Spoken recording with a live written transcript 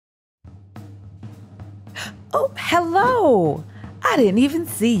Oh, hello! I didn't even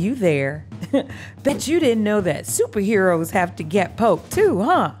see you there. Bet you didn't know that superheroes have to get poked too,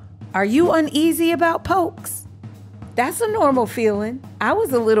 huh? Are you uneasy about pokes? That's a normal feeling. I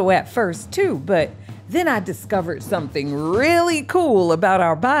was a little at first too, but then I discovered something really cool about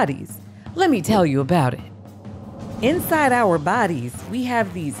our bodies. Let me tell you about it. Inside our bodies, we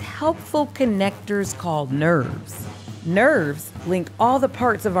have these helpful connectors called nerves. Nerves link all the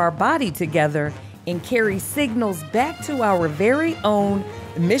parts of our body together and carry signals back to our very own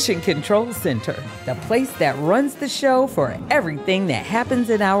Mission Control Center, the place that runs the show for everything that happens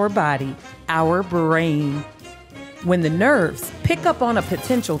in our body, our brain. When the nerves pick up on a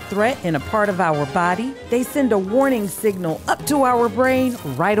potential threat in a part of our body, they send a warning signal up to our brain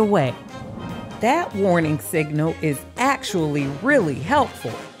right away. That warning signal is actually really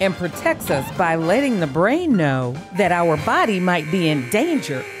helpful and protects us by letting the brain know that our body might be in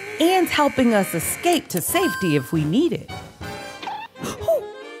danger and helping us escape to safety if we need it.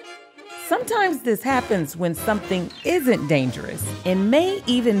 Sometimes this happens when something isn't dangerous and may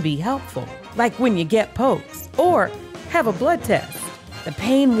even be helpful, like when you get pokes or have a blood test. The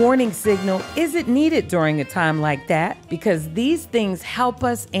pain warning signal isn't needed during a time like that because these things help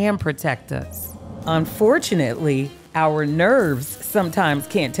us and protect us. Unfortunately, our nerves sometimes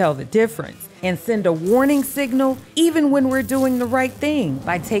can't tell the difference and send a warning signal even when we're doing the right thing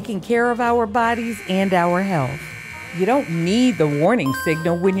by taking care of our bodies and our health. You don't need the warning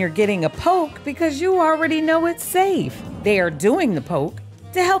signal when you're getting a poke because you already know it's safe. They are doing the poke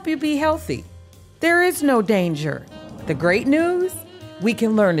to help you be healthy. There is no danger. The great news? We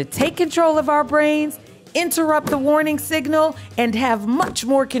can learn to take control of our brains, interrupt the warning signal, and have much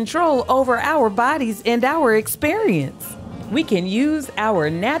more control over our bodies and our experience. We can use our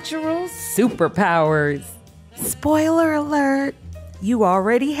natural superpowers. Spoiler alert, you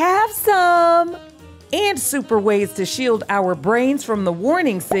already have some. And super ways to shield our brains from the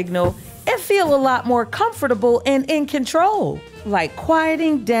warning signal and feel a lot more comfortable and in control, like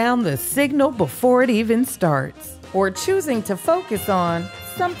quieting down the signal before it even starts, or choosing to focus on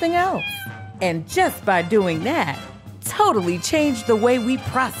something else. And just by doing that, totally change the way we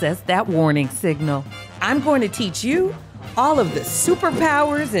process that warning signal. I'm going to teach you all of the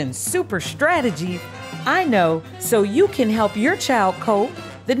superpowers and super strategies I know so you can help your child cope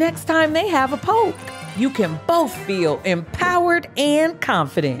the next time they have a poke. You can both feel empowered and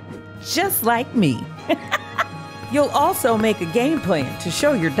confident, just like me. You'll also make a game plan to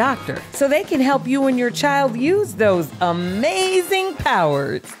show your doctor so they can help you and your child use those amazing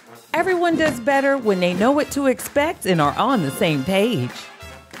powers. Everyone does better when they know what to expect and are on the same page.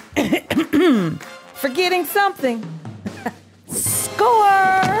 Forgetting something.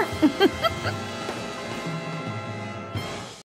 Score!